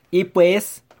Y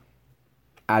pues,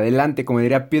 adelante, como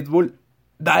diría Pitbull,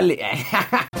 dale.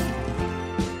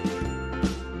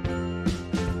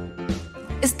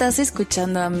 Estás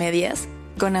escuchando a medias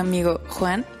con amigo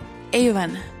Juan e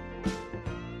Ivana.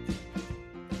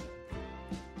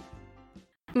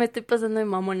 Me estoy pasando de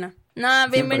mamona. No,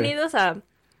 bienvenidos a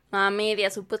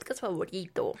Medias, su podcast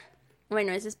favorito.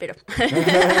 Bueno, eso espero.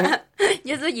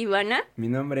 Yo soy Ivana. Mi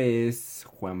nombre es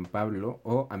Juan Pablo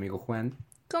o amigo Juan.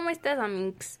 ¿Cómo estás,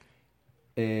 amigos?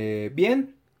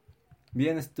 Bien,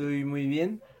 estoy muy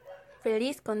bien.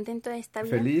 Feliz, contento de estar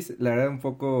bien. Feliz, la verdad un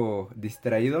poco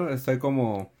distraído. Estoy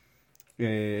como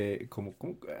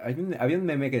había un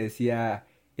meme que decía,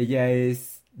 ella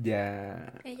es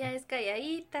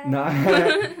calladita. No,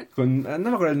 no me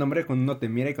acuerdo el nombre, con uno te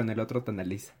mira y con el otro te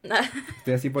analiza.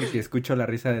 Estoy así porque escucho la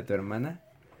risa de tu hermana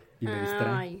y me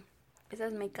distrae. Ay,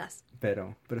 esas mecas.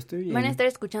 Pero estoy bien. Van a estar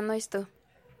escuchando esto.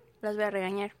 Las voy a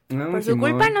regañar. No, Por su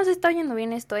culpa no se está oyendo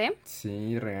bien esto, ¿eh?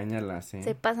 Sí, regáñalas,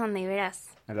 Se pasan de veras.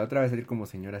 A la otra va a salir como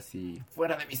señora así,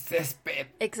 fuera de mi césped.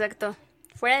 Exacto.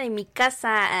 Fuera de mi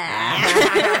casa.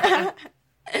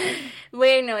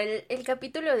 Bueno, el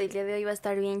capítulo del día de hoy va a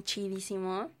estar bien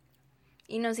chidísimo.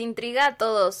 Y nos intriga a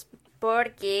todos.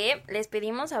 Porque les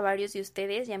pedimos a varios de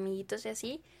ustedes y amiguitos y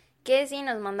así, que sí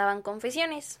nos mandaban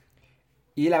confesiones.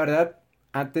 Y la verdad,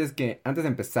 antes de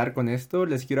empezar con esto,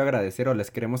 les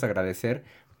queremos agradecer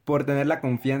por tener la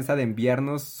confianza de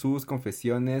enviarnos sus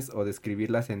confesiones o de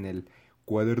escribirlas en el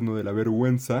cuaderno de la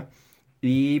vergüenza.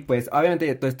 Y pues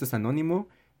obviamente todo esto es anónimo,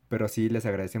 pero sí les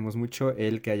agradecemos mucho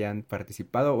el que hayan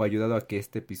participado o ayudado a que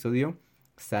este episodio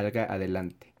salga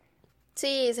adelante.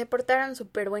 Sí, se portaron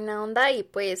súper buena onda y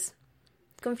pues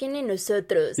confíen en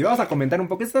nosotros. Y vamos a comentar un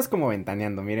poco, esto es como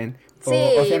ventaneando, miren. Sí,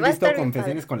 o si han va a visto estar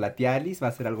Confesiones con la tía Alice, va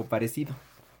a ser algo parecido.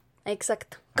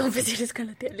 Exacto, Confesiones con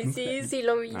la tía Alice, sí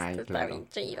lo viste, Ay, está claro. bien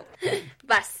chido.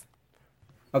 Vas.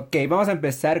 Ok, vamos a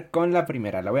empezar con la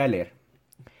primera, la voy a leer.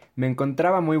 Me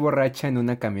encontraba muy borracha en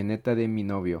una camioneta de mi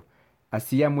novio.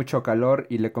 Hacía mucho calor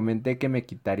y le comenté que me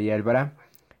quitaría el bra.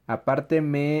 Aparte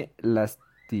me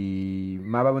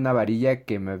lastimaba una varilla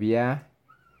que me había...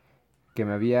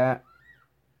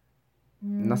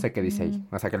 No sé qué dice ahí.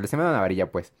 O sea, que le lastimaba una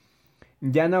varilla, pues.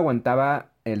 Ya no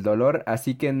aguantaba el dolor,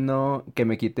 así que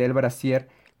me quité el brasier.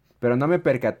 Pero no me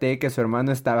percaté que su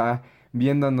hermano estaba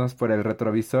viéndonos por el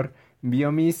retrovisor.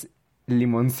 Vio mis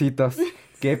limoncitos.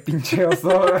 ¡Qué pinche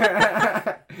oso!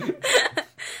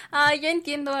 Yo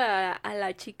entiendo a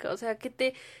la chica, o sea, que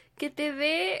te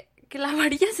dé, que la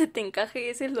varilla se te encaje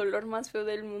es el dolor más feo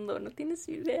del mundo, no tienes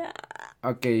idea.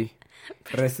 Ok,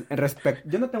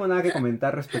 yo no tengo nada que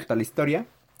comentar respecto a la historia,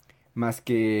 más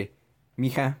que,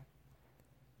 mija,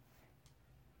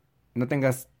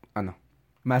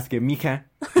 más que, mija,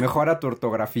 mejora tu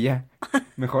ortografía,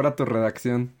 mejora tu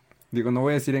redacción. Digo, no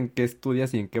voy a decir en qué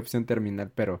estudias y en qué opción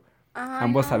terminal, pero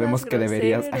ambos sabemos que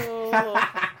deberías.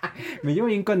 Me llevo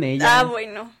bien con ella.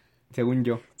 Bueno. Según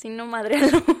yo. Si no,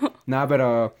 madrealo. No,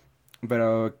 pero,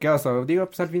 ¿qué oso? Digo,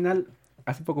 pues al final,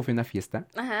 hace poco fui a una fiesta.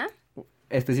 Ajá.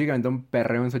 Específicamente un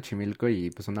perreo en Xochimilco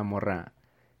y pues una morra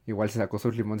igual se sacó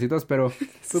sus limoncitos, pero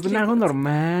pues algo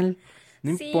normal.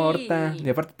 No importa. Y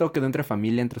aparte todo quedó entre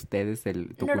familia, entre ustedes,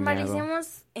 tu Normalicemos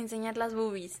cuñado. enseñar las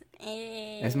boobies.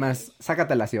 Es más,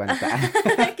 sácatelas, Ivanita.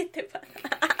 ¿Qué te pasa?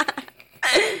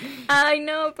 Ay,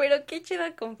 no, pero qué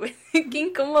chida confesión. Qué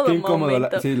incómodo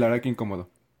momento. Sí, la verdad que incómodo.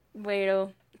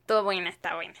 Bueno, todo bueno,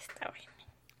 está bueno.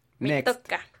 Me Next.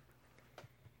 toca.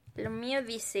 Lo mío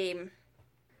dice: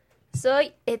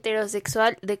 soy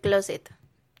heterosexual de closet.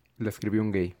 Lo escribió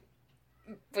un gay.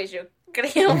 Pues yo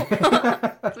creo.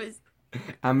 Pues,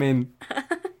 amén.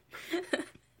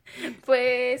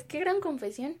 Pues, qué gran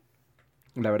confesión.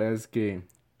 La verdad es que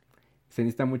se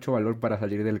necesita mucho valor para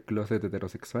salir del closet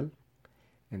heterosexual.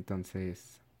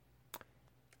 Entonces,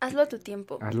 hazlo a tu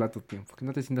tiempo. hazlo a tu tiempo, que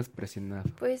no te sientas presionado.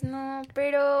 Pues no,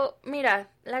 pero mira,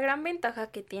 la gran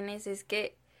ventaja que tienes es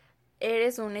que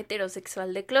eres un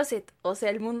heterosexual de closet. O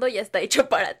sea, el mundo ya está hecho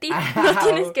para ti. No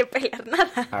tienes que pelear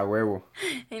nada. A huevo.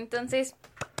 Entonces,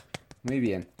 muy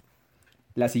bien.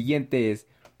 La siguiente es,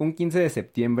 un 15 de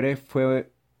septiembre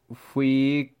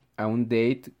fui a un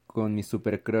date con mi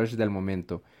super crush del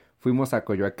momento. Fuimos a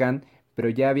Coyoacán, pero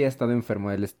ya había estado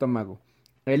enfermo del estómago.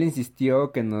 Él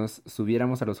insistió que nos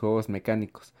subiéramos a los juegos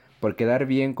mecánicos. Por quedar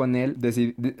bien con él,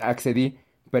 accedí,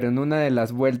 pero en una de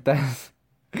las vueltas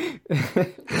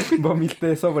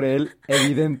vomité sobre él,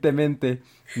 evidentemente.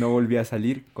 No volví a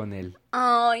salir con él.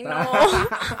 Ay, no.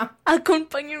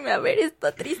 Acompáñenme a ver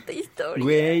esta triste historia.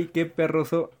 Güey, qué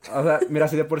perroso. O sea, mira,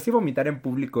 si de por sí vomitar en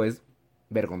público es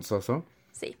vergonzoso.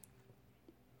 Sí.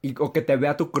 o que te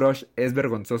vea tu crush es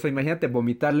vergonzoso. Imagínate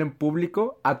vomitarle en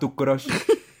público a tu crush.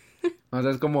 O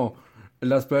sea, es como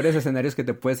los peores escenarios que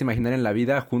te puedes imaginar en la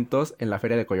vida juntos en la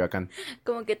feria de Coyoacán.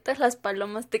 Como que todas las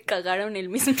palomas te cagaron el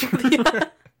mismo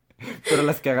día. Pero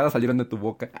las cagadas salieron de tu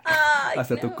boca. Ay,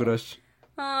 hacia no. tu crush.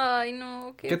 Ay,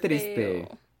 no, Qué triste.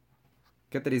 feo.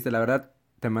 Qué triste, la verdad.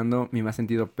 Te mando mi más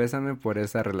sentido pésame por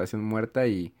esa relación muerta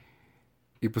y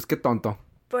pues qué tonto.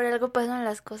 Por algo pasan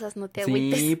las cosas, no te Sí,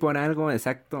 agüites. por algo,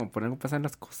 exacto. Por algo pasan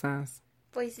las cosas.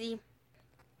 Pues sí.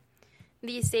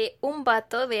 Dice, un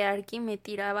vato de Arqui me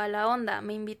tiraba la onda,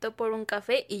 me invitó por un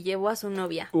café y llevó a su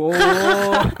novia. ¡Oh!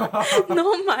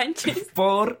 No manches,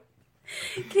 Por...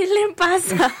 ¿qué le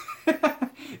pasa?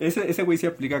 Ese güey se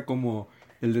aplica como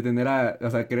el de tener o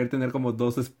sea, querer tener como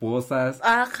 2 esposas.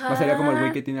 Ajá. O sería como el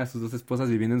güey que tiene a sus 2 esposas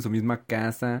viviendo en su misma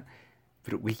casa.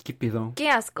 Pero, güey, ¿qué pedo?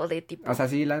 Qué asco de tipo. O sea,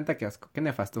 sí, la neta, qué asco. Qué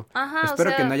nefasto. Ajá, Espero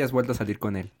o sea, que no hayas vuelto a salir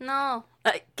con él. No,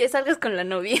 ay, que salgas con la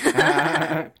novia.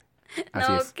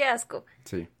 Así No, es. qué asco.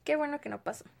 Sí. Qué bueno que no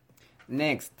pasó.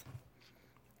 Next.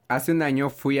 Hace un año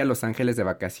fui a Los Ángeles de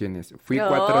vacaciones. Fui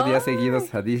 4 días Ay.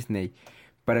 seguidos a Disney.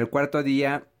 Para el 4.º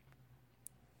día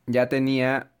ya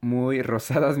tenía muy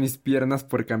rosadas mis piernas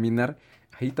por caminar.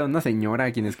 Ahí está una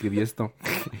señora quien escribió esto.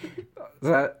 O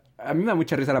sea, a mí me da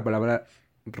mucha risa la palabra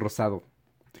rosado.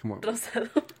 Rosado.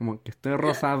 Como que estoy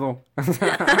rosado.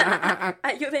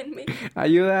 Ayúdenme.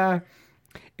 Ayuda.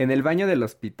 En el baño del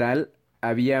hospital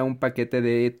había un paquete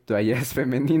de toallas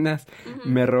femeninas.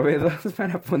 Me robé 2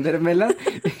 para ponérmelas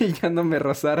y ya no me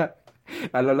rozara.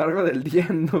 A lo largo del día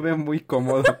anduve muy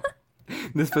cómodo.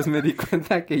 Después me di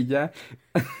cuenta que ya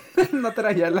no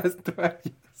traía las toallas.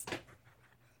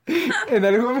 En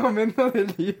algún momento del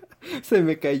día se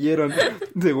me cayeron.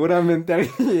 Seguramente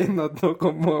alguien notó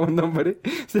como a un hombre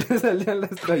se le salían las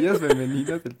toallas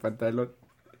femeninas del pantalón.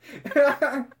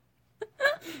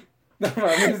 No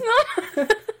mames.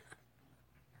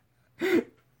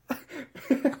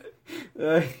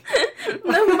 Ay,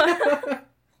 No mames.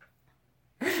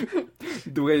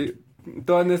 güey,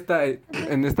 todo en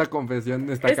esta confesión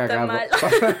está Está cagado. mal.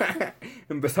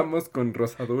 Empezamos con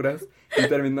rosaduras y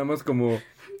terminamos como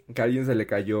que a alguien se le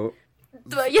cayó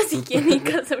Toallas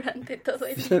higiénicas durante todo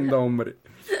el día. siendo hombre.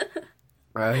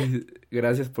 Ay,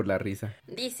 gracias por la risa.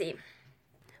 Dice,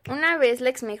 una vez la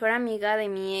ex mejor amiga de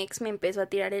mi ex me empezó a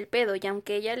tirar el pedo y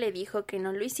aunque ella le dijo que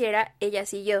no lo hiciera, ella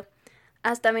siguió.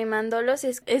 Hasta me mandó los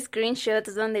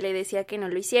screenshots donde le decía que no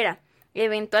lo hiciera.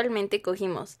 Eventualmente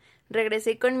cogimos.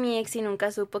 Regresé con mi ex y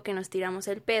nunca supo que nos tiramos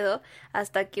el pedo,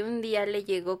 hasta que un día le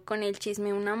llegó con el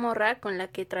chisme una morra con la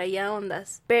que traía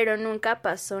ondas. Pero nunca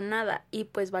pasó nada y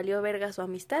pues valió verga su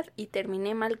amistad y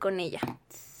terminé mal con ella.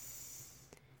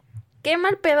 ¡Qué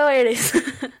mal pedo eres!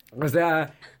 O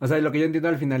sea, lo que yo entiendo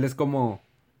al final es como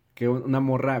que una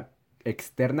morra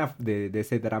externa de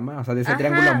ese drama, o sea, de ese Ajá.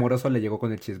 triángulo amoroso le llegó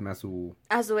con el chisme a su...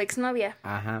 A su exnovia.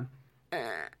 Ajá.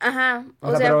 Ajá.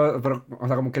 O sea, pero, o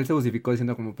sea, como que él se justificó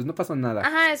diciendo como, pues no pasó nada.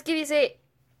 Ajá, es que dice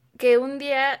que un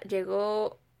día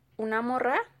llegó una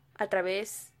morra a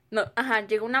través... No, ajá,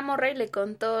 llegó una morra y le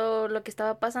contó lo que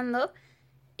estaba pasando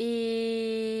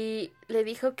y le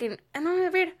dijo que... Ah, no, a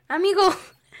ver, amigo.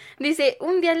 Dice,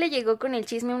 un día le llegó con el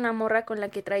chisme una morra con la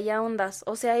que traía ondas.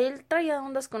 O sea, ¿él traía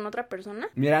ondas con otra persona?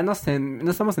 Mira, no sé, no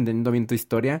estamos entendiendo bien tu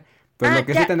historia, pero Ah, lo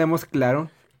que ya. sí tenemos claro...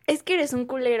 Es que eres un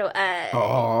culero. Ay.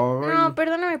 Ay. No,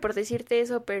 perdóname por decirte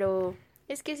eso, pero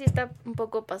es que sí está un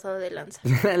poco pasado de lanza.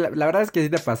 La verdad es que sí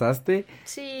te pasaste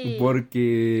Sí.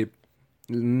 porque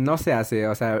no se hace,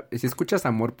 o sea, si escuchas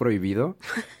Amor Prohibido,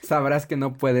 sabrás que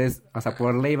no puedes, o sea,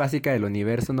 por ley básica del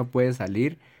universo no puedes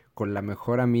salir con la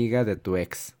mejor amiga de tu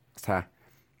ex. O sea,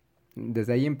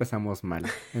 desde ahí empezamos mal.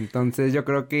 Entonces yo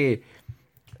creo que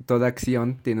toda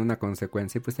acción tiene una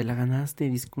consecuencia y pues te la ganaste,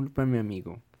 discúlpame,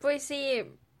 amigo. Pues sí,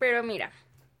 pero mira,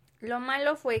 lo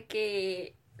malo fue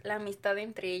que la amistad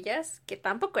entre ellas, que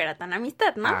tampoco era tan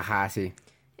amistad, ¿no? Ajá, sí.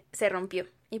 Se rompió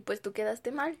y pues tú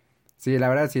quedaste mal. Sí, la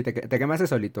verdad sí, te quemaste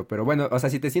solito, pero bueno, o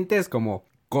sea, si te sientes como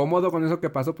cómodo con eso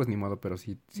que pasó, pues ni modo, pero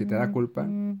si te da culpa,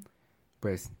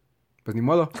 pues ni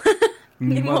modo.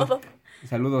 Ni modo.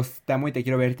 Saludos, te amo y te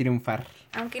quiero ver triunfar.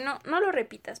 Aunque no lo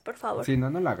repitas, por favor. Sí, no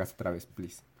lo hagas otra vez,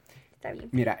 please. Está bien.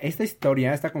 Mira, esta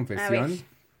historia, esta A ver. confesión,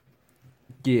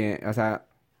 que, o sea,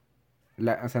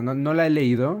 no la he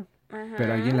leído, Ajá.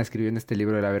 pero alguien la escribió en este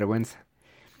libro de la vergüenza.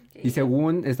 Ok. Y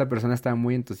según esta persona estaba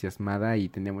muy entusiasmada y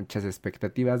tenía muchas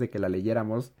expectativas de que la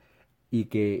leyéramos y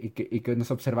que nos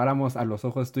observáramos a los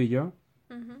ojos tú y yo,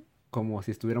 Ujú. como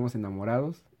si estuviéramos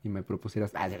enamorados y me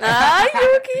propusieras... Ay,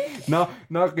 ok. No,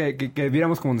 que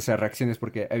viéramos como nuestras reacciones,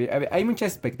 porque hay mucha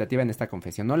expectativa en esta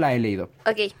confesión. No la he leído,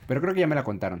 Ok, pero creo que ya me la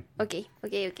contaron. ok.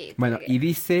 Bueno, Ok. y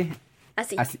dice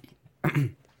Así.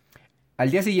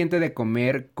 Al día siguiente de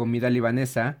comer comida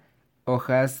libanesa,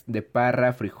 hojas de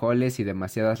parra, frijoles y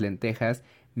demasiadas lentejas,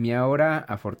 mi ahora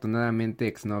afortunadamente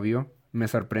exnovio me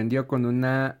sorprendió con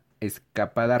una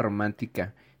escapada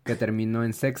romántica que terminó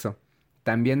en sexo.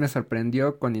 También me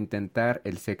sorprendió con intentar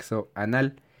el sexo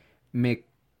anal. Me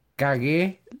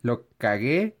lo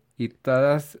cagué y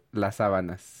todas las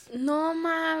sábanas. No,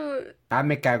 mames.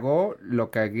 Me cagó, lo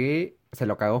cagué, se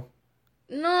lo cagó.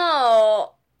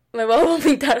 No. Me voy a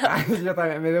vomitar. Yo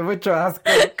también, me dio mucho asco.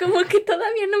 Como que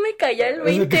todavía no me caía el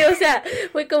 20, o sea,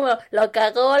 fue como, lo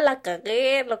cagó, la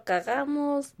cagué, lo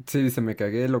cagamos. Sí, se me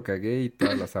cagué, lo cagué y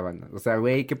todas las sábanas. O sea,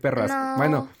 güey, qué perrasco. No.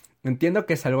 Bueno, entiendo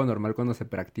que es algo normal cuando se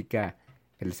practica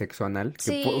el sexo anal,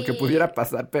 Sí. que pudiera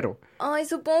pasar, pero... Ay,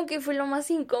 supongo que fue lo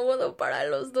más incómodo para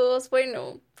los dos.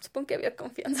 Bueno, supongo que había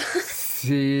confianza.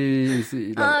 Sí.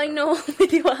 Ay, no, me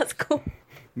dio asco.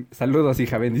 Saludos,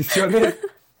 hija, bendiciones.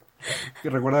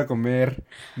 Que recuerda comer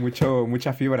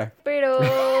mucha fibra. Pero...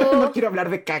 No quiero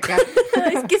hablar de caca.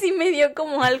 Es que sí me dio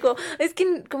como algo. Es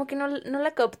que como que no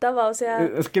la captaba, o sea...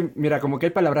 Es que, mira, como que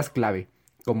hay palabras clave,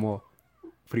 como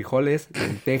frijoles,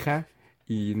 lenteja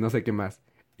y no sé qué más.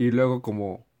 Y luego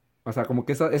como, o sea, como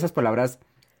que esas palabras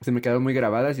se me quedaron muy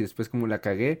grabadas y después como la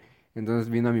cagué, entonces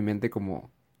vino a mi mente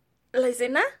como... ¿La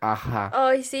escena? Ajá.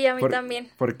 Ay, sí, a mí también.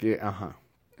 Porque, ajá.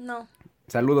 No.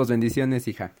 Saludos, bendiciones,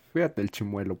 hija. Cuídate el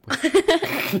chimuelo, pues.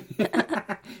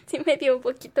 Sí me dio un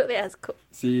poquito de asco.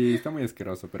 Sí, está muy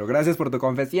asqueroso, pero gracias por tu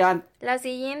confesión. La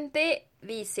siguiente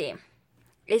dice,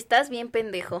 estás bien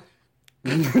pendejo.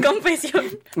 Confesión.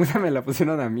 Esa me la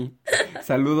pusieron a mí.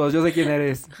 Saludos, yo sé quién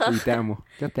eres y te amo.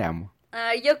 Yo te amo.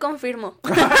 Yo confirmo.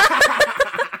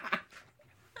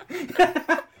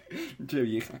 Che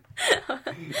vieja.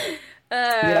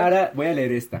 Mira, ahora voy a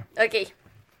leer esta. Ok.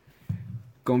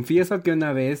 Confieso que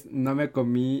una vez no me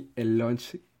comí el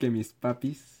lunch de mis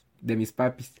papis.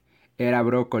 Era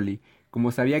brócoli.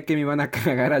 Como sabía que me iban a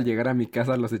cagar al llegar a mi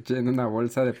casa, los eché en una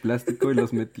bolsa de plástico y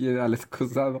los metí al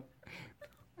excusado.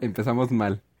 Empezamos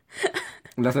mal.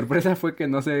 La sorpresa fue que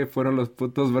no se fueron los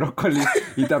putos brócolis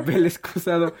y tapé el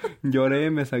excusado.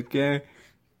 Lloré, me saqué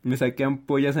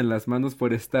ampollas en las manos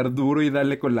por estar duro y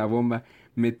darle con la bomba.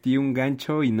 Metí un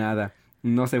gancho y nada.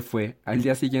 No se fue. Al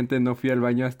día siguiente no fui al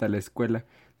baño hasta la escuela.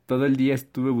 Todo el día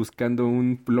estuve buscando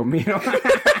un plomero.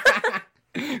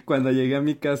 Cuando llegué a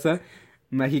mi casa,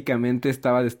 mágicamente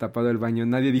estaba destapado el baño.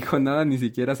 Nadie dijo nada, ni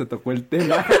siquiera se tocó el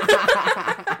tema.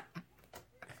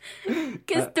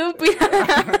 ¡Qué estúpida!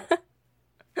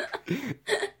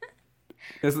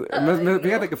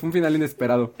 Fíjate que fue un final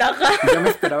inesperado. Ajá. Yo me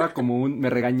esperaba como me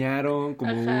regañaron,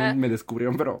 me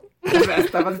descubrieron, pero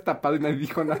estaba destapado y nadie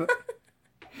dijo nada.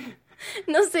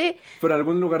 No sé. Por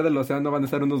algún lugar del océano van a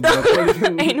estar unos brócolis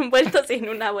envueltos en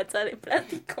una bolsa de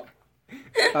plástico.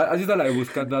 ¿Has visto la de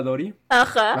Buscando a Dory?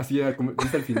 Ajá. Así era, como,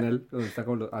 ¿viste el final? Donde está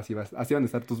como así van a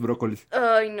estar tus brócolis.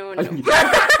 Ay, no.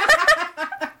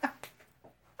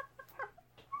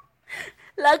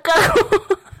 La cago.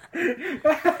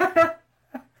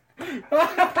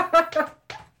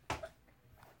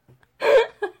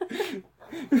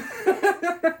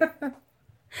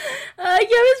 Ay,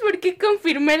 ¿ya ves por qué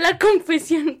confirmé la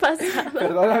confesión pasada?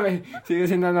 Perdóname, sigue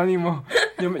siendo anónimo.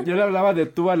 Yo le hablaba de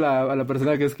tú a la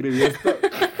persona que escribió esto.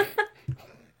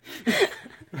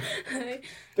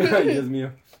 Ay, Dios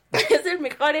mío. Es el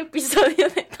mejor episodio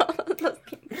de todos los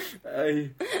tiempos.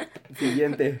 Ay,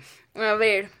 siguiente. A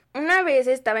ver, una vez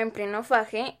estaba en pleno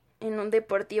faje en un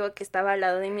deportivo que estaba al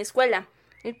lado de mi escuela.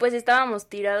 Y pues estábamos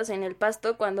tirados en el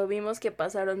pasto cuando vimos que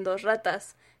pasaron 2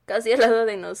 ratas, casi al lado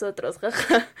de nosotros,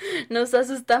 jaja. Nos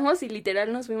asustamos y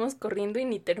literal nos fuimos corriendo y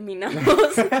ni terminamos.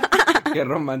 Qué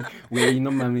romántico. Güey,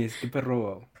 no mames, qué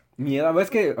perro. Miedo, es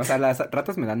que, o sea, las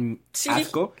ratas me dan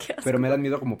asco, qué asco. pero me dan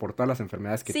miedo como por todas las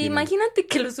enfermedades que Sí, tienen. imagínate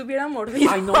que los hubiera mordido.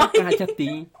 Ay, no,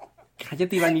 cállate.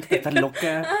 Cállate, Ivanita, estás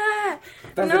loca.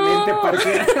 Estás no. demente,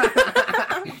 parquera.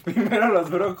 Primero los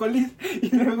brócolis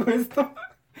y luego esto.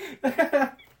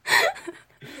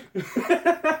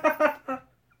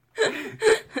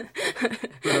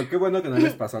 Pero qué bueno que no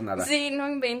les pasó nada. Sí, no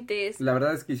inventes. La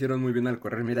verdad es que hicieron muy bien al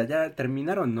correr. Mira, ya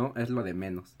terminar o no es lo de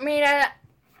menos. Mira,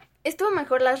 estuvo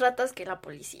mejor las ratas que la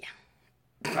policía.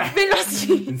 Pero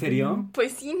sí. ¿En serio?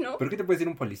 Pues sí, ¿no? ¿Pero qué te puede decir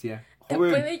un policía? Te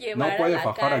Joven, puede llevar no puede a la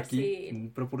fajar cárcel.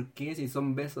 aquí. ¿Pero por qué? Si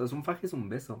son besos. Un faje es un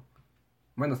beso.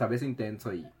 Bueno, o sea, beso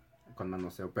intenso y con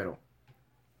manoseo, pero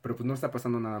pues no está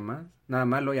pasando nada más. Nada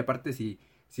malo. Y aparte, si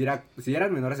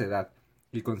eran menores de edad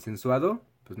y consensuado,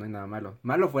 pues no hay nada malo.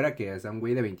 Malo fuera que sea un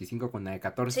güey de 25 con una de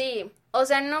 14. Sí, o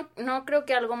sea, no creo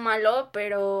que algo malo,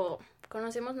 pero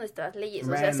conocemos nuestras leyes.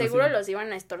 Bueno, o sea, seguro sí. los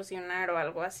iban a extorsionar o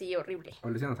algo así horrible. O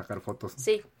les iban a sacar fotos.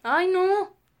 Sí. ¡Ay,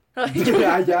 no!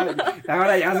 ya,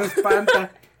 ahora ya se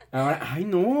espanta. Ahora, ay,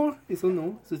 no,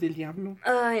 eso es del diablo.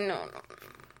 Ay, no.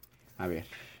 A ver,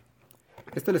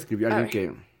 esto lo escribió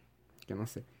alguien que no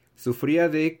sé. Sufría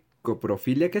de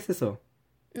coprofilia, ¿qué es eso?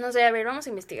 No sé, a ver, vamos a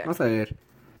investigar. Vamos a ver.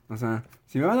 O sea,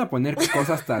 si me van a poner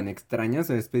cosas tan extrañas,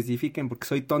 se especifiquen porque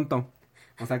soy tonto.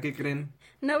 O sea, ¿qué creen?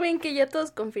 ¿No ven que ya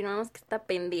todos confirmamos que está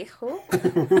pendejo?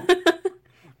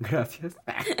 Gracias.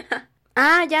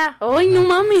 Ah, ya. ¡Ay, no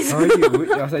mames! Ay, uy,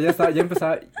 o sea, ya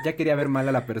empezaba, ya quería ver mal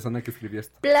a la persona que escribió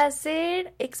esto.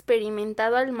 Placer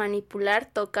experimentado al manipular,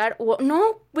 tocar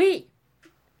No, güey.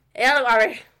 A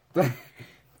ver.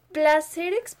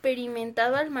 Placer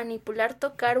experimentado al manipular,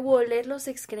 tocar u oler los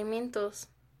excrementos.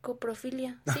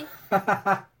 Coprofilia, sí.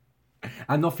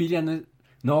 No, filia no es...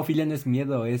 No, filia no es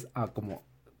miedo, es como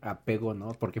apego, ¿no?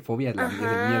 Porque fobia es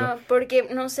el miedo. Porque,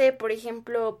 no sé, por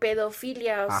ejemplo,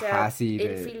 pedofilia, o sea, sí,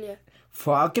 filia.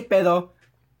 ¿Qué pedo?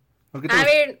 A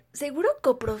ver, ¿seguro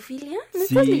coprofilia? ¿No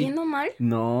estás leyendo mal?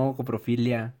 No,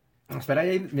 coprofilia. Espera,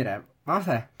 mira, vamos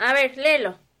a... A ver,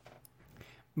 léelo.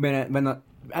 Bueno,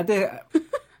 antes...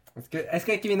 es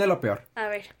que aquí viene lo peor. A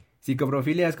ver. Si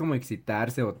coprofilia es como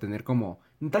excitarse o tener como...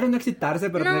 Tal vez no excitarse,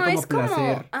 pero no, tener como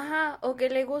placer. O que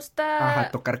le gusta...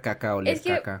 tocar caca o oler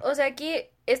caca. O sea, aquí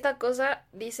esta cosa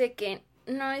dice que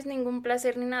no es ningún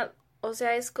placer ni nada. O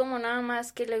sea, es como nada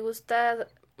más que le gusta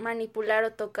manipular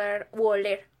o tocar u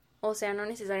oler. O sea, no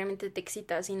necesariamente te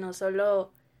excita, sino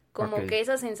solo como que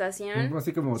esa sensación...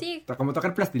 Así como, como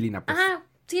tocar plastilina, pues.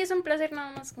 Sí, es un placer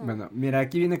nada más. Como... Bueno, mira,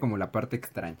 aquí viene como la parte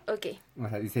extraña. Ok. O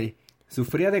sea, dice,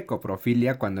 sufría de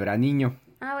coprofilia cuando era niño.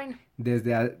 Bueno.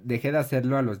 Dejé de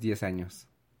hacerlo a los 10 años.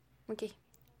 Ok.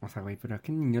 O sea, güey, pero ¿a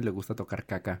qué niño le gusta tocar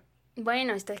caca?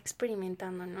 Bueno, está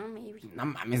experimentando, ¿no? Maybe. No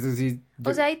mames, eso sí.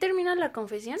 O sea, ¿ahí termina la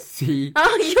confesión? Sí. Yo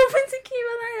pensé que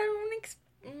iba a dar algún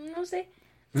no sé.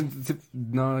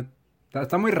 No,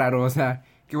 está muy raro, o sea,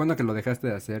 qué bueno que lo dejaste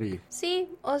de hacer y... Sí,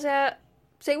 o sea,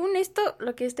 según esto,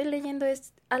 lo que estoy leyendo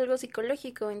es algo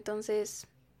psicológico, entonces...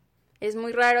 Es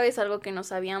muy raro, es algo que no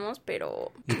sabíamos,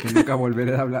 pero... Y que nunca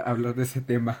volveré a hablar de ese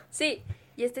tema. Sí,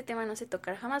 y este tema no se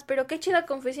tocará jamás, pero qué chida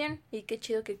confesión. Y qué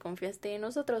chido que confiaste en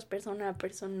nosotros, persone.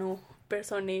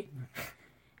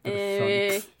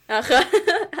 Ajá.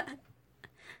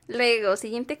 Luego,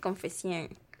 siguiente confesión.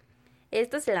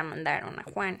 Esta se la mandaron a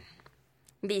Juan.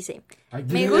 Dice,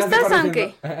 me gustas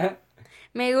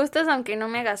aunque no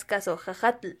me hagas caso,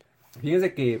 jajatl.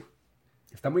 Fíjense que...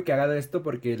 Está muy cagado esto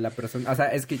porque la persona... O sea,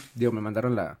 es que, me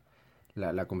mandaron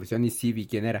la confesión y sí vi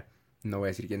quién era. No voy a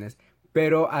decir quién es.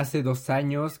 Pero hace 2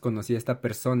 años conocí a esta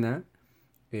persona.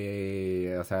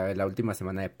 O sea, la última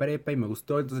semana de prepa y me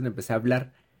gustó. Entonces le empecé a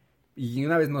hablar. Y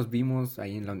una vez nos vimos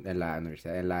ahí en la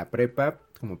universidad, en la prepa,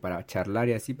 como para charlar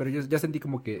y así. Pero yo sentí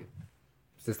como que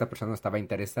pues, esta persona estaba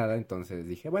interesada. Entonces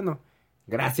dije, bueno,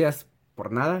 gracias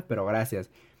por nada, pero gracias.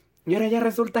 Y ahora ya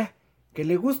resulta que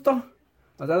le gustó.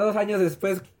 O sea, 2 años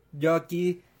después, yo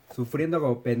aquí sufriendo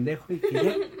como pendejo y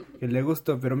que le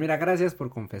gustó. Pero mira, gracias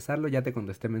por confesarlo. Ya te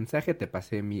contesté mensaje, te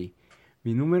pasé mi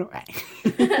número.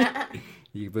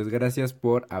 Y pues gracias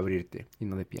por abrirte y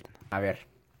no de pierna. A ver.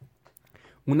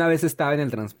 Una vez estaba en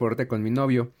el transporte con mi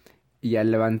novio y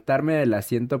al levantarme del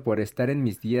asiento por estar en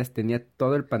mis días tenía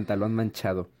todo el pantalón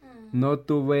manchado. No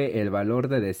tuve el valor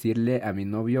de decirle a mi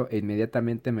novio e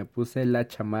inmediatamente me puse la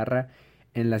chamarra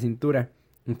en la cintura.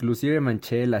 Inclusive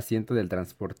manché el asiento del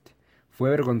transporte. Fue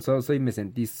vergonzoso y me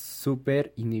sentí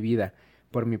súper inhibida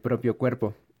por mi propio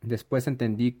cuerpo. Después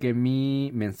entendí que mi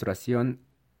menstruación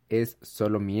es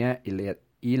solo mía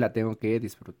y la tengo que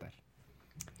disfrutar.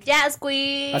 Yes,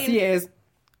 queen. Así es.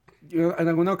 Yo, en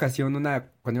alguna ocasión,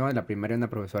 cuando iba en la primaria, una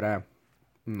profesora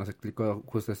nos explicó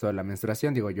justo eso de la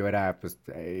menstruación. Digo, yo era, pues,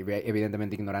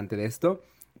 evidentemente ignorante de esto.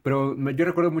 Pero yo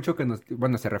recuerdo mucho que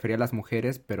se refería a las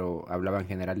mujeres, pero hablaba en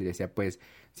general y decía, pues,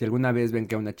 si alguna vez ven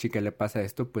que a una chica le pasa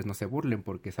esto, pues no se burlen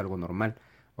porque es algo normal.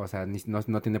 O sea,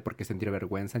 no tiene por qué sentir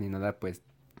vergüenza ni nada, pues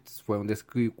fue un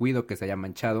descuido que se haya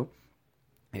manchado.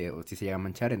 O si se llega a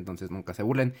manchar, entonces nunca se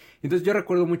burlen. Entonces yo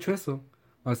recuerdo mucho eso.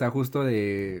 O sea, justo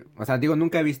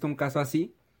nunca he visto un caso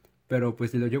así, pero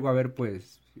pues si lo llego a ver,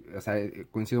 pues, o sea,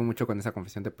 coincido mucho con esa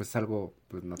confesión de, pues, es algo,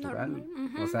 pues, natural.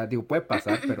 Uh-huh. O sea, puede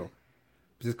pasar, pero...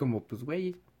 Pues es como, pues,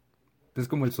 güey, es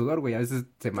como el sudor, güey, a veces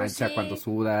se mancha pues cuando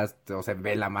sudas, o se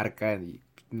ve la marca y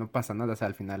no pasa nada, o sea,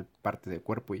 al final parte del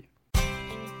cuerpo y...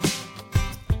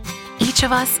 Each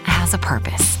of us has a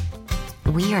purpose.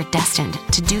 We are destined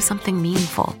to do something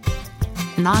meaningful,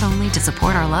 not only to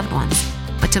support our loved ones,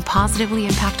 but to positively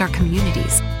impact our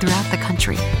communities throughout the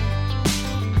country.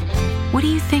 What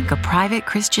do you think a private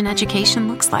Christian education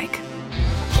looks like?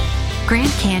 Grand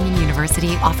Canyon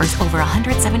University offers over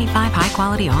 175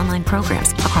 high-quality online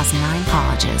programs across 9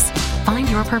 colleges. Find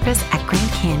your purpose at Grand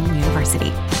Canyon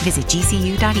University. Visit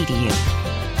gcu.edu.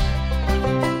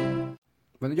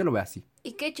 Bueno, yo lo veo así.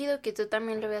 Y qué chido que tú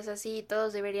también lo veas así.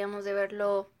 Todos deberíamos de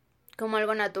verlo como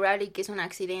algo natural y que es un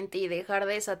accidente y dejar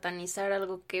de satanizar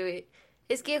algo que...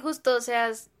 Es que justo, o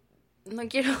sea, no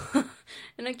quiero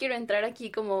entrar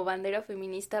aquí como bandera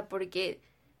feminista porque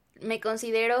me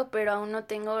considero, pero aún no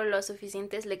tengo las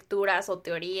suficientes lecturas o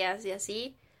teorías y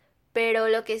así. Pero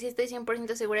lo que sí estoy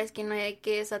 100% segura es que no hay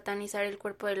que satanizar el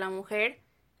cuerpo de la mujer,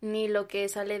 ni lo que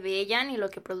sale de ella, ni lo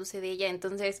que produce de ella.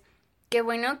 Entonces, qué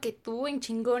bueno que tú en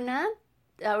chingona,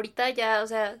 ahorita ya, o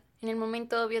sea, en el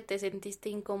momento obvio te sentiste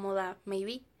incómoda,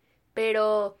 maybe.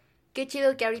 Pero qué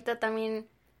chido que ahorita también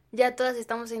ya todas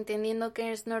estamos entendiendo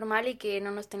que es normal y que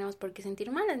no nos tenemos por qué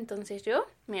sentir mal. Entonces yo,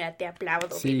 mira, te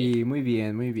aplaudo. Sí, baby. muy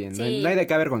bien, muy bien. Sí. No hay de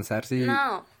qué avergonzarse.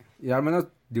 No. Y al menos,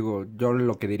 digo, yo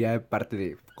lo que diría de parte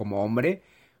de como hombre,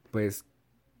 pues,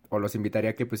 o los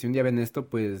invitaría a que pues si un día ven esto,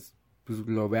 pues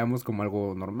lo veamos como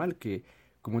algo normal, que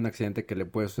como un accidente que le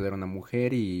puede suceder a una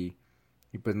mujer y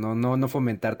pues no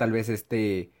fomentar tal vez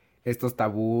estos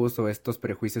tabús o estos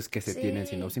prejuicios que se tienen,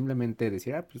 sino simplemente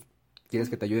decir, pues, quieres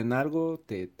que te ayuden en algo,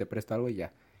 te presto algo y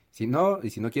ya. Si no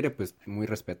quiere, pues muy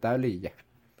respetable y ya.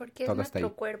 Porque todo es está nuestro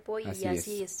ahí. cuerpo y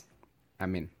así es.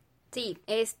 Amén. Sí,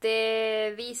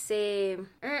 dice,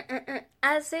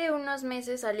 hace unos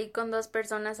meses salí con 2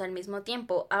 personas al mismo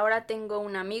tiempo, ahora tengo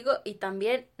un amigo y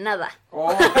también nada.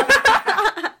 Oh.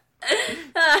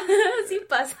 Sí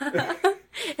pasa.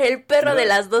 El perro de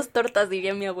las 2 tortas,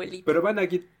 diría mi abuelita. Pero van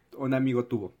aquí, un amigo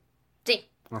tuvo. Sí,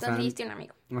 conseguiste un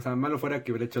amigo. O sea, malo fuera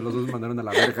que hubiera hecho los dos mandaron a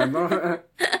la verga, ¿no?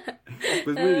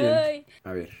 Pues muy bien. Ay.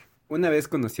 A ver, una vez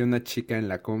conocí a una chica en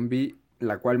la combi,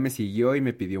 la cual me siguió y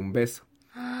me pidió un beso.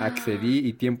 Accedí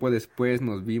y tiempo después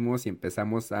nos vimos y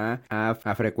empezamos a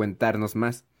frecuentarnos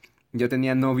más. Yo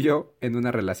tenía novio en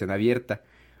una relación abierta.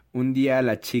 Un día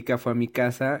la chica fue a mi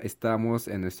casa, estábamos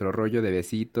en nuestro rollo de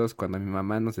besitos cuando mi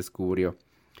mamá nos descubrió.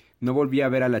 No volví a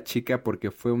ver a la chica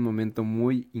porque fue un momento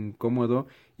muy incómodo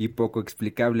y poco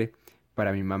explicable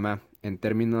para mi mamá en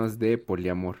términos de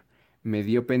poliamor. Me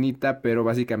dio penita, pero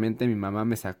básicamente mi mamá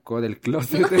me sacó del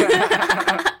closet.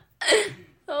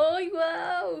 ¡Ay,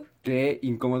 wow! Qué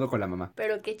incómodo con la mamá.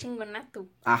 Pero qué chingona tú.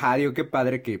 Ajá, digo, qué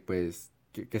padre que pues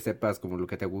que sepas como lo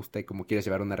que te gusta y cómo quieres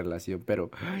llevar una relación,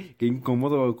 pero ay, qué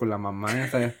incómodo con la mamá.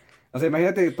 O sea,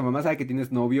 imagínate, tu mamá sabe que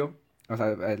tienes novio, o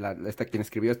sea, esta quien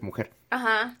escribió es mujer.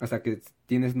 Ajá. O sea, que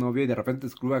tienes novio y de repente te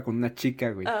escriba con una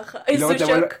chica, güey. Ajá, Y es luego su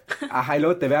shock. Ajá, y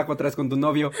luego te vea otra vez con tu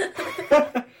novio.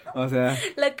 O sea.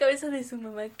 La cabeza de su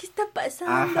mamá, ¿qué está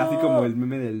pasando? Ajá, así como el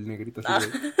meme del negrito. Así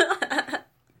de...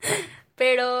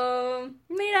 Pero,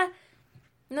 mira,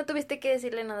 no tuviste que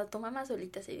decirle nada a tu mamá,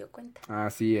 solita se dio cuenta.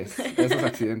 Así es, esos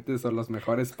accidentes son los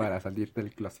mejores para salir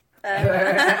del closet.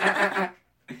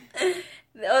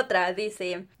 Otra,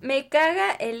 dice, me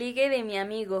caga el ligue de mi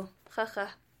amigo,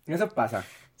 jaja. Eso pasa.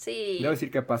 Sí. Debo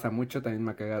decir que pasa mucho, también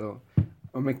me ha cagado.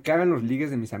 O me cagan los ligues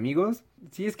de mis amigos.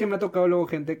 Sí, es que me ha tocado luego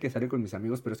gente que sale con mis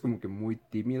amigos, pero es como que muy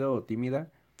tímido o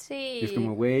tímida. Sí. Y es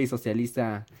como, güey,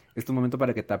 socializa. Es tu momento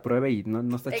para que te apruebe y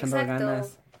no está echando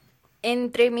ganas.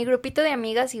 Entre mi grupito de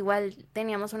amigas igual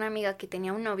teníamos una amiga que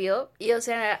tenía un novio y o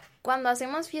sea, cuando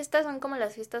hacemos fiestas son como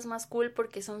las fiestas más cool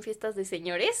porque son fiestas de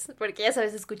señores, porque ya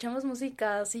sabes, escuchamos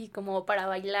música así como para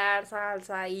bailar,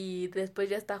 salsa y después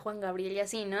ya está Juan Gabriel y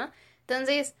así, ¿no?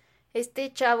 Entonces,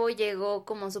 este chavo llegó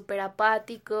como súper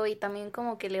apático y también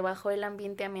como que le bajó el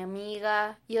ambiente a mi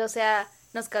amiga y o sea,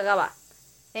 nos cagaba.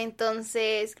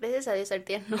 Entonces, gracias a Dios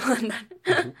ahorita no andan.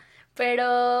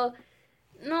 Pero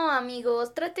no,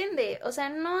 amigos, traten de, o sea,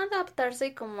 no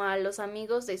adaptarse como a los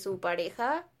amigos de su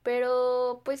pareja,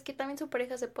 pero pues que también su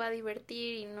pareja se pueda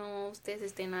divertir y no ustedes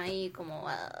estén ahí como...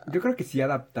 Yo creo que sí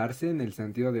adaptarse en el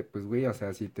sentido de, pues, güey, o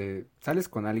sea, si te sales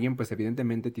con alguien, pues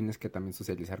evidentemente tienes que también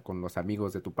socializar con los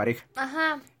amigos de tu pareja.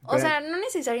 Ajá, o sea, no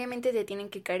necesariamente te tienen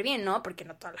que caer bien, ¿no? Porque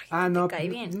no toda la gente te cae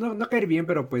bien. No caer bien,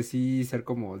 pero pues sí ser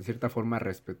como de cierta forma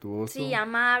respetuoso. Sí,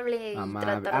 amable y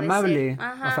tratar de amable. ser.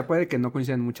 Ajá. O sea, puede que no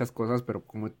coincidan muchas cosas, pero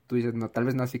como tú dices, no, tal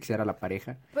vez no asfixiar a la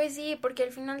pareja. Pues sí, porque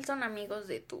al final son amigos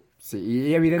de tú. Sí,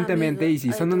 y evidentemente, Amigo, y si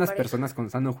de son tu unas pareja. personas con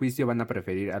sano juicio, van a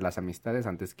preferir a las amistades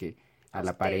antes que a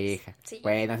la Ustedes, pareja. sí.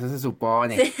 Bueno, eso se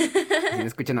supone. Sí. Si no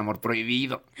escuchan Amor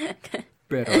Prohibido.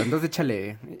 Pero entonces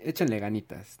échenle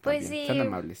ganitas. Pues también. sí. Sean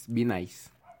amables, be nice.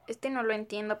 No lo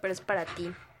entiendo, pero es para ti.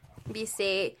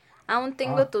 Dice, aún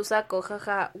tengo tu saco,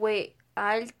 jaja, güey,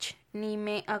 alch, ni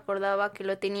me acordaba que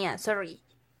lo tenía, sorry,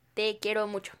 te quiero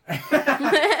mucho.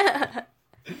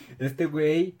 Este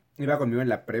güey iba conmigo en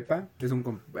la prepa, es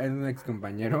un ex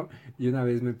compañero, y una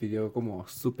vez me pidió como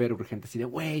súper urgente, así de,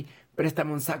 güey,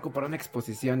 préstame un saco para una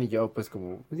exposición, y yo pues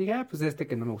como, pues dije, pues este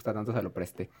que no me gusta tanto se lo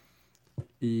presté.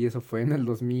 Y eso fue en el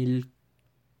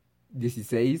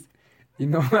 2016, y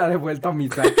no me ha devuelto mi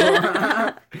saco.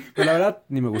 Pero la verdad,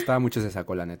 ni me gustaba mucho ese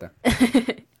saco, la neta.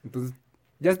 Entonces,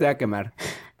 ya se te va a quemar.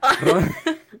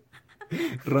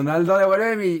 Ronaldo,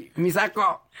 devuelve mi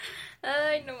saco.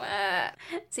 Ay, no más.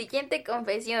 Siguiente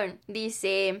confesión.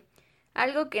 Dice,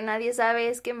 algo que nadie sabe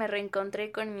es que me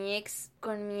reencontré con mi ex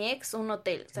un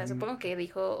hotel. O sea, supongo que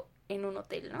dijo en un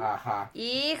hotel, ¿no? Ajá.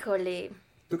 Híjole.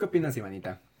 ¿Tú qué opinas,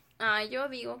 Ivanita? Ay, yo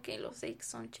digo que los ex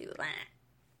son chidos.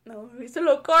 No, eso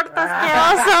lo cortas, qué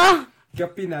oso. ¿Qué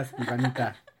opinas,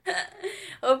 Ivanita?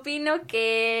 Opino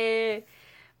que...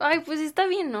 Ay, pues está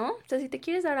bien, ¿no? O sea, si te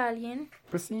quieres dar a alguien,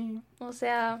 Pues sí. o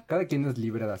sea, Cada quien es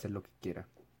libre de hacer lo que quiera.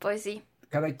 pues sí.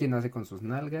 Cada quien hace con sus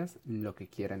nalgas lo que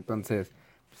quiera. Entonces,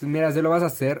 pues mira, si lo vas a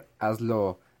hacer,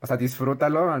 hazlo. O sea,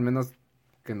 disfrútalo, al menos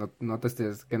que no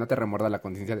te remorda la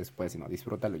conciencia después, sino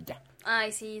disfrútalo y ya.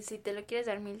 Ay, sí, si te lo quieres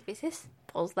dar 1000 veces,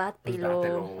 pues Pues dátelo.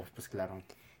 dátelo, pues claro.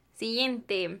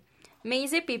 Siguiente. Me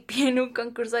hice pipí en un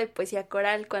concurso de poesía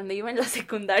coral cuando iba en la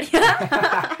secundaria.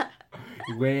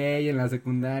 Güey, en la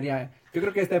secundaria. Yo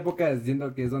creo que esta época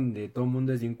siento que es donde todo el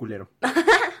mundo es bien culero.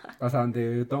 O sea,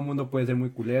 donde todo el mundo puede ser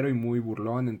muy culero y muy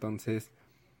burlón, entonces...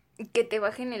 Que te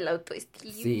bajen el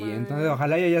autoestima. Sí, entonces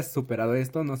ojalá ya hayas superado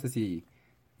esto. No sé si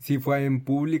fue en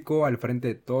público, al frente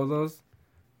de todos.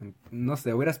 No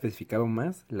sé, hubiera especificado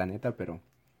más, la neta, pero...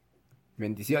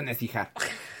 Bendiciones, hija.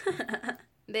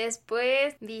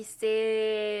 Después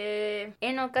dice,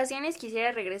 en ocasiones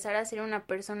quisiera regresar a ser una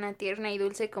persona tierna y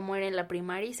dulce como era en la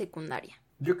primaria y secundaria.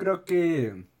 Yo creo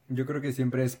que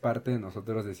siempre es parte de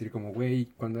nosotros decir como, güey,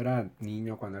 cuando era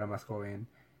niño, cuando era más joven,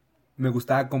 me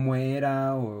gustaba cómo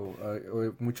era o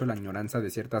mucho la añoranza de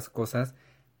ciertas cosas,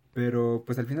 pero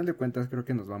pues al final de cuentas creo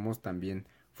que nos vamos también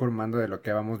formando de lo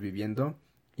que vamos viviendo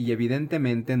y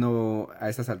evidentemente no, a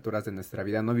esas alturas de nuestra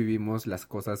vida no vivimos las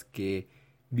cosas que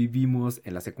vivimos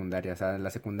en la secundaria. O sea, en la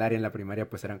secundaria, en la primaria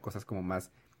pues eran cosas como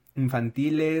más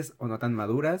infantiles o no tan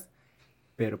maduras.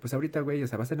 Pero pues ahorita, güey, o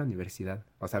sea, vas a la universidad.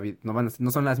 O sea,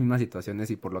 no son las mismas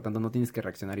situaciones y por lo tanto no tienes que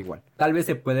reaccionar igual. Tal vez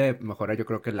se puede mejorar, yo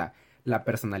creo que la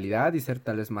personalidad y ser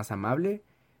tal vez más amable.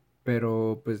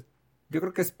 Pero pues yo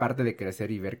creo que es parte de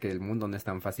crecer y ver que el mundo no es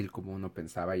tan fácil como uno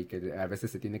pensaba y que a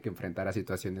veces se tiene que enfrentar a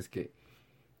situaciones que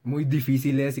muy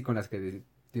difíciles y con las que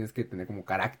tienes que tener como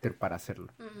carácter para hacerlo.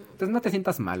 Entonces no te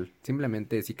sientas mal.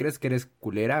 Simplemente si crees que eres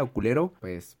culera o culero,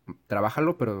 pues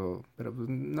trabájalo, pero pues,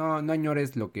 no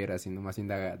añores lo que eras, sino más bien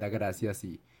da gracias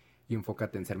y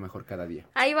enfócate en ser mejor cada día.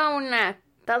 Ahí va una.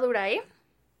 Está dura, ¿eh?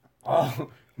 Oh,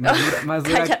 más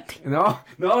dura. Cállate. No.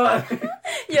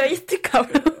 Y ahí este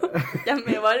cabrón ya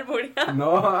me va a alburear.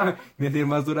 No, decir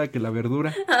más dura que la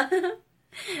verdura.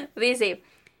 Dice,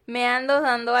 me ando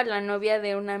dando a la novia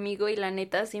de un amigo y la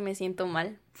neta sí me siento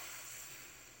mal.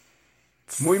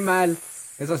 Muy mal.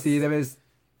 Eso sí,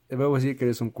 debo decir que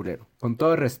eres un culero. Con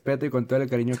todo el respeto y con todo el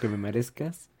cariño que me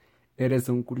merezcas, eres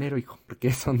un culero, hijo, porque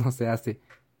eso no se hace.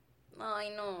 Ay,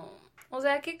 no. O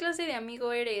sea, ¿qué clase de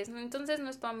amigo eres? Entonces no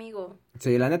es tu amigo.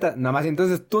 Sí, la neta, nada más,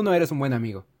 entonces tú no eres un buen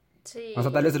amigo. Sí. O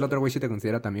sea, tal vez el otro güey sí te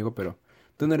considera tu amigo, pero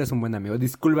tú no eres un buen amigo.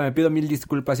 Disculpa, me pido 1000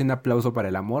 disculpas y un aplauso para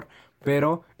el amor,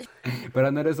 pero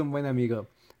no eres un buen amigo.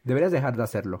 Deberías dejar de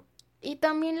hacerlo. Y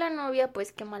también la novia,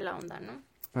 pues qué mala onda, ¿no?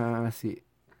 Ah, sí.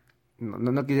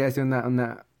 No quisiera decir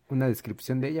una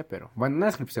descripción de ella, pero... Bueno, una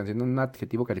descripción, sino un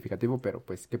adjetivo calificativo, pero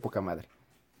pues qué poca madre.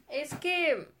 Es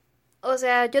que, o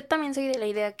sea, yo también soy de la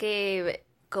idea que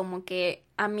como que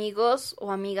amigos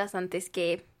o amigas antes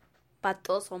que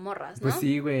patos o morras, ¿no? Pues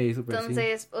sí, güey, súper sí.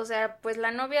 Entonces, o sea, pues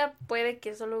la novia puede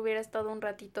que solo hubiera estado un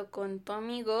ratito con tu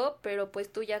amigo, pero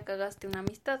pues tú ya cagaste una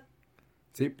amistad.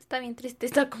 Sí. Está bien triste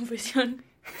esta confesión.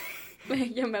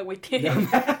 Ya me agüité.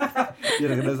 Y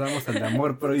regresamos al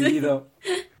amor prohibido.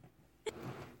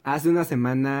 Hace una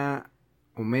semana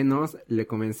o menos le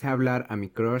comencé a hablar a mi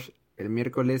crush. El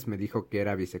miércoles me dijo que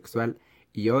era bisexual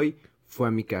y hoy fue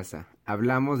a mi casa.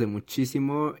 Hablamos de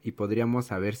muchísimo y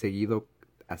podríamos haber seguido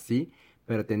así,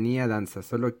 pero tenía danza.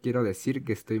 Solo quiero decir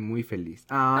que estoy muy feliz.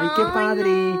 ¡Ay, qué padre!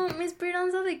 No, mi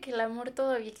esperanza de que el amor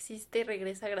todavía existe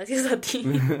regresa gracias a ti.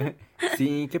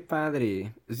 Sí, qué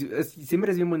padre.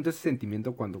 Siempre es bien bonito ese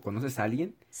sentimiento cuando conoces a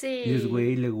alguien. Sí. Y dices,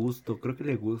 güey, le gusto, creo que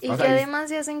le gusta. Y O que sea, además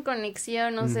se hacen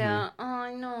conexión, o sea,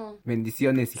 ay, no.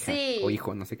 bendiciones, hija. Sí. O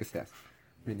hijo, no sé qué seas.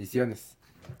 Bendiciones.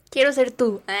 Quiero ser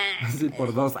tú. Sí,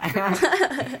 por 2.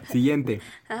 Siguiente.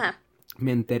 Ajá.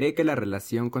 Me enteré que la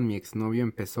relación con mi exnovio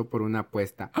empezó por una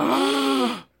apuesta.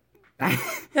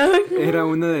 Era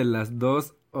una de las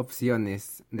dos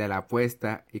opciones de la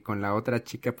apuesta y con la otra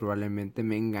chica probablemente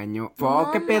me engañó. ¡Oh,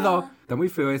 qué pedo! Está muy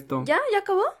feo esto. ¿Ya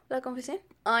acabó la confesión?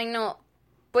 Ay, no.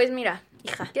 Pues mira,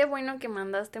 hija, qué bueno que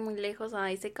mandaste muy lejos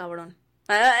a ese cabrón.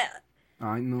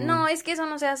 Ay, no. No, es que eso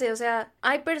no se hace, o sea,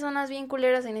 hay personas bien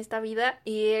culeras en esta vida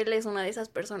y él es una de esas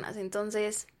personas,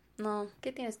 entonces, no,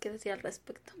 ¿qué tienes que decir al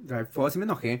respecto? Ay, sí me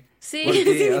enojé. Sí, Porque,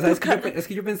 sí, o sea, es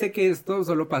que yo pensé que esto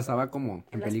solo pasaba como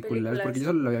en Las películas, porque yo películas.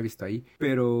 solo lo había visto ahí.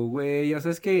 Pero, güey, o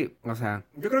sea, es que, o sea,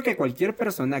 yo creo que cualquier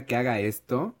persona que haga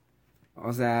esto,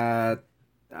 o sea,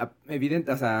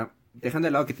 evidente, o sea, dejando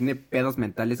de lado que tiene pedos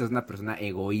mentales, es una persona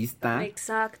egoísta,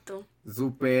 Exacto.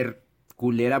 súper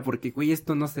culera, porque, güey,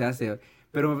 esto no se hace.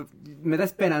 Pero me da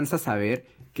esperanza saber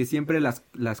que siempre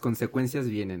las consecuencias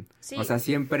vienen. Sí. O sea,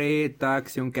 siempre toda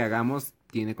acción que hagamos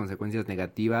tiene consecuencias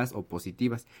negativas o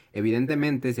positivas.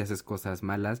 Evidentemente, si haces cosas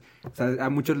malas, o sea, a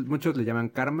muchos le llaman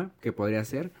karma, que podría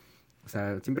ser. O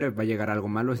sea, siempre va a llegar algo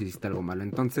malo si hiciste algo malo.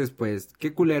 Entonces, pues,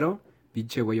 qué culero,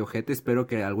 pinche güey ojete. Espero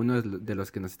que alguno de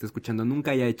los que nos esté escuchando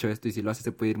nunca haya hecho esto y si lo hace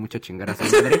se puede ir mucho a chingar a su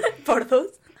madre. ¿Por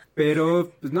dos?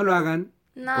 Pero, pues, no lo hagan,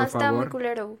 No, por está favor. muy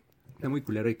culero. Está muy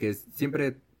culero y que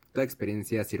siempre toda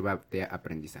experiencia sirva de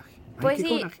aprendizaje. Ay, Pues qué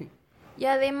sí. coraje. Y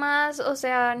además, o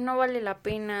sea, no vale la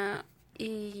pena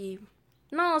y...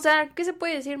 No, o sea, ¿qué se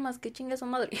puede decir más que chinga a su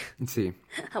madre? Sí,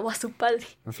 O a su padre,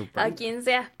 a su a padre. quien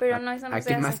sea, pero no, eso no a se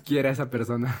quien hace. más quiera esa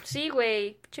persona. Sí,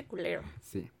 güey, pinche culero.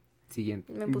 Sí.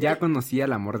 Siguiente. Me emputé. Ya conocí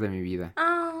al amor de mi vida,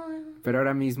 Ah, pero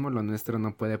ahora mismo lo nuestro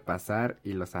no puede pasar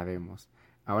y lo sabemos.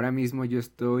 Ahora mismo yo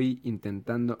estoy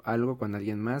intentando algo con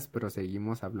alguien más, pero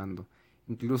seguimos hablando.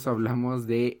 Incluso hablamos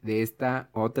de esta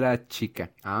otra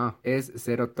chica. Ah, es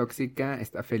cero tóxica,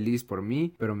 está feliz por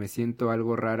mí, pero me siento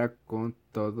algo rara con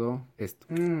todo esto.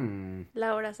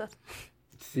 Laura Sass.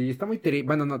 Sí, está muy triste.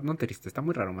 Bueno, no triste, está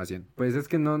muy raro más bien. Pues es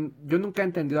que no, yo nunca he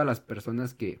entendido a las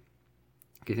personas que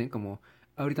dicen como,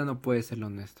 ahorita no puede ser lo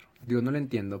nuestro. Digo, no lo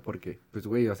entiendo porque, pues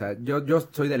güey, o sea, yo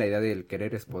soy de la idea del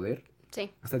querer es poder.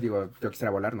 Sí. Hasta digo, yo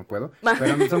quisiera volar, no puedo.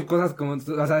 Pero son cosas como, o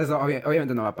sea, eso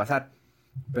obviamente no va a pasar.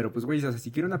 Pero pues, güey, o sea, si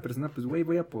quiero una persona, pues, güey,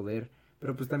 voy a poder.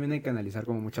 Pero pues también hay que analizar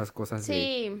como muchas cosas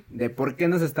Sí. de por qué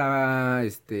nos estaba,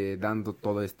 dando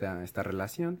toda esta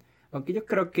relación. Aunque yo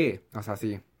creo que, o sea,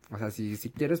 sí. O sea, si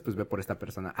quieres, pues ve por esta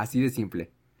persona. Así de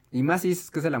simple. Y más si dices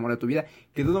que es el amor de tu vida.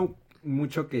 Que dudo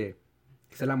mucho que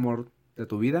es el amor de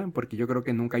tu vida. Porque yo creo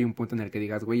que nunca hay un punto en el que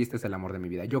digas, güey, este es el amor de mi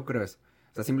vida. Yo creo eso.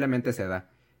 O sea, simplemente se da.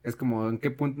 Es como, ¿en qué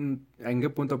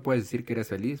punto puedes decir que eres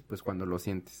feliz? Pues cuando lo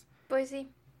sientes. Pues sí.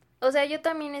 O sea, yo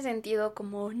también he sentido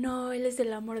como, no, él es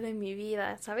el amor de mi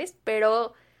vida, ¿sabes?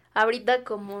 Pero ahorita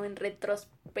como en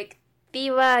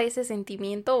retrospectiva a ese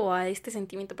sentimiento o a este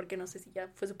sentimiento, porque no sé si ya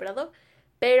fue superado,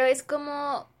 pero es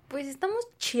como, pues estamos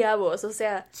chavos, o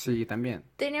sea, Sí, también.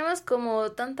 tenemos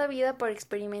como tanta vida por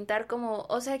experimentar como,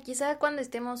 o sea, quizá cuando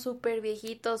estemos súper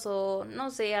viejitos o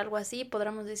no sé, algo así,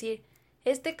 podríamos decir,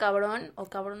 este cabrón o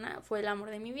cabrona fue el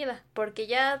amor de mi vida, porque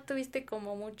ya tuviste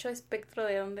como mucho espectro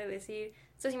de donde decir,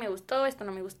 esto sí me gustó, esto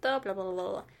no me gustó, bla, bla, bla,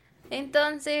 bla.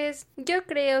 Entonces, yo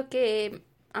creo que,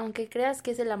 aunque creas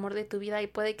que es el amor de tu vida y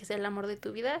puede que sea el amor de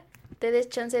tu vida, te des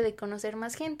chance de conocer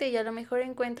más gente y a lo mejor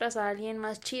encuentras a alguien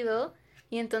más chido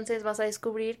y entonces vas a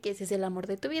descubrir que ese es el amor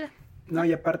de tu vida. No,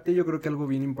 y aparte yo creo que algo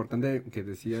bien importante que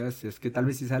decías es que tal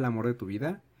vez sí sea el amor de tu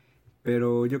vida,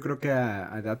 pero yo creo que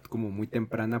a edad como muy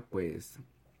temprana, pues,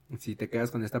 si te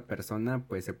quedas con esta persona,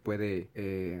 pues se puede,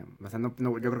 o sea, no,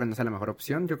 yo creo que no sea la mejor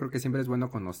opción, yo creo que siempre es bueno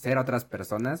conocer a otras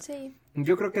personas. Sí.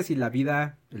 Yo creo que si la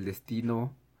vida, el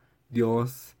destino,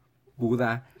 Dios,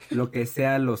 Buda, lo que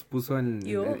sea, los puso en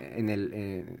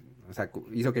el, o sea,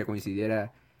 hizo que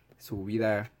coincidiera su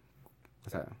vida, o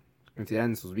sea,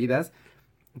 coincidieran sus vidas,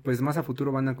 pues más a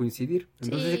futuro van a coincidir.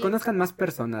 Entonces, Sí. si conozcan más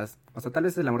personas, o sea, tal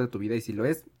vez es el amor de tu vida y si lo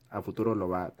es, a futuro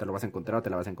te lo vas a encontrar o te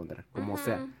la vas a encontrar, como Ujú.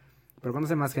 sea. Pero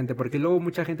conoce más gente, porque luego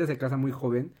mucha gente se casa muy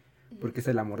joven, porque es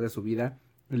el amor de su vida,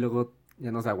 y luego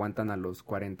ya no se aguantan a los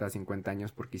 40, 50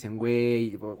 años porque dicen,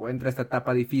 güey, o entra esta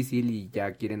etapa difícil y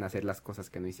ya quieren hacer las cosas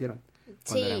que no hicieron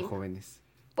cuando Sí. eran jóvenes.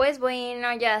 Pues bueno,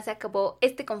 ya se acabó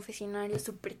este confesionario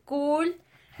súper cool.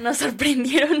 Nos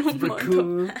sorprendieron un Super montón.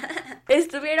 cool.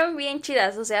 Estuvieron bien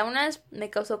chidas, o sea, unas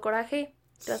me causó coraje,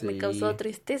 otras me Sí. causó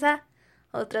tristeza,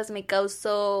 otras me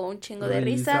causó un chingo de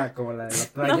risa. Como la de la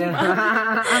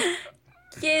toalla.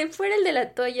 Que fuera el de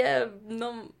la toalla,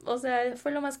 no, o sea,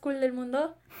 fue lo más cool del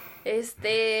mundo.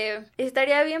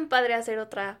 Estaría bien padre hacer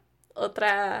otra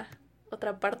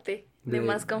parte de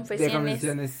más confesiones. De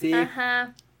confesiones, sí.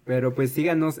 Ajá. Pero pues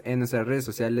síganos en nuestras redes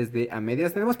sociales de A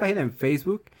Medias. Tenemos página en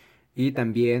Facebook y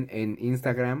también en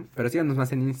Instagram, pero síganos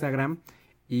más en Instagram.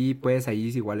 Y pues ahí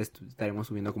igual estaremos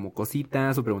subiendo como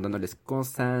cositas o preguntándoles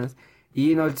cosas.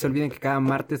 Y no se olviden que cada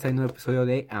martes hay un nuevo episodio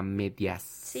de A Medias.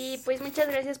 Sí, pues muchas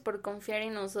gracias por confiar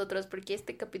en nosotros, porque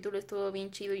este capítulo estuvo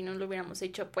bien chido y no lo hubiéramos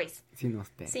hecho pues Sin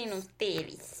ustedes. sin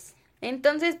ustedes.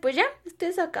 Entonces pues ya,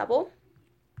 este se acabó.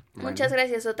 Bueno. Muchas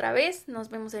gracias otra vez, nos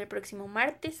vemos el próximo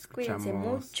martes, cuídense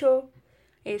Escuchamos. mucho.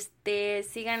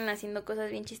 Sigan haciendo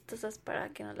cosas bien chistosas para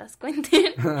que nos las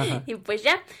cuenten. Y pues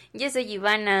ya, yo soy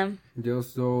Ivana. Yo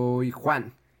soy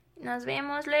Juan. Nos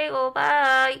vemos luego,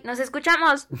 bye. Nos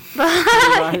escuchamos.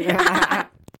 Bye.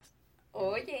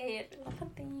 Oye,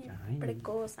 relájate, Ay.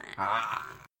 precoza.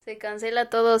 Ah. Se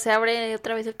cancela todo, se abre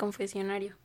otra vez el confesionario.